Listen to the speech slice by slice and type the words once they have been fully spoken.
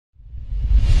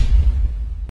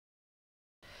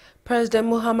President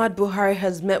Muhammad Buhari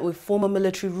has met with former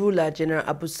military ruler General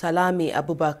Abdulsalami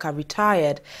Abubakar,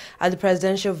 retired, at the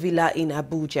presidential villa in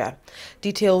Abuja.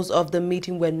 Details of the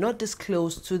meeting were not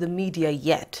disclosed to the media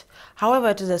yet. However,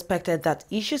 it is expected that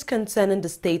issues concerning the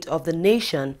state of the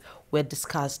nation were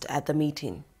discussed at the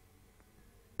meeting.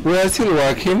 We are still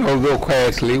working, although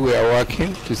quietly we are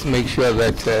working to make sure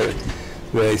that there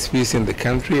is peace in the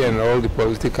country and all the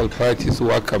political parties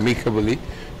work amicably,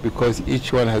 because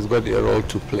each one has got a role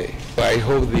to play. I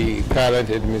hope the current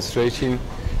administration,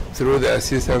 through the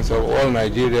assistance of all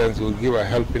Nigerians, will give a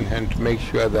helping hand to make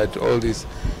sure that all these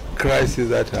crises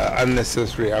that are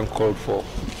unnecessary and uncalled for,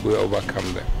 we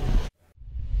overcome them.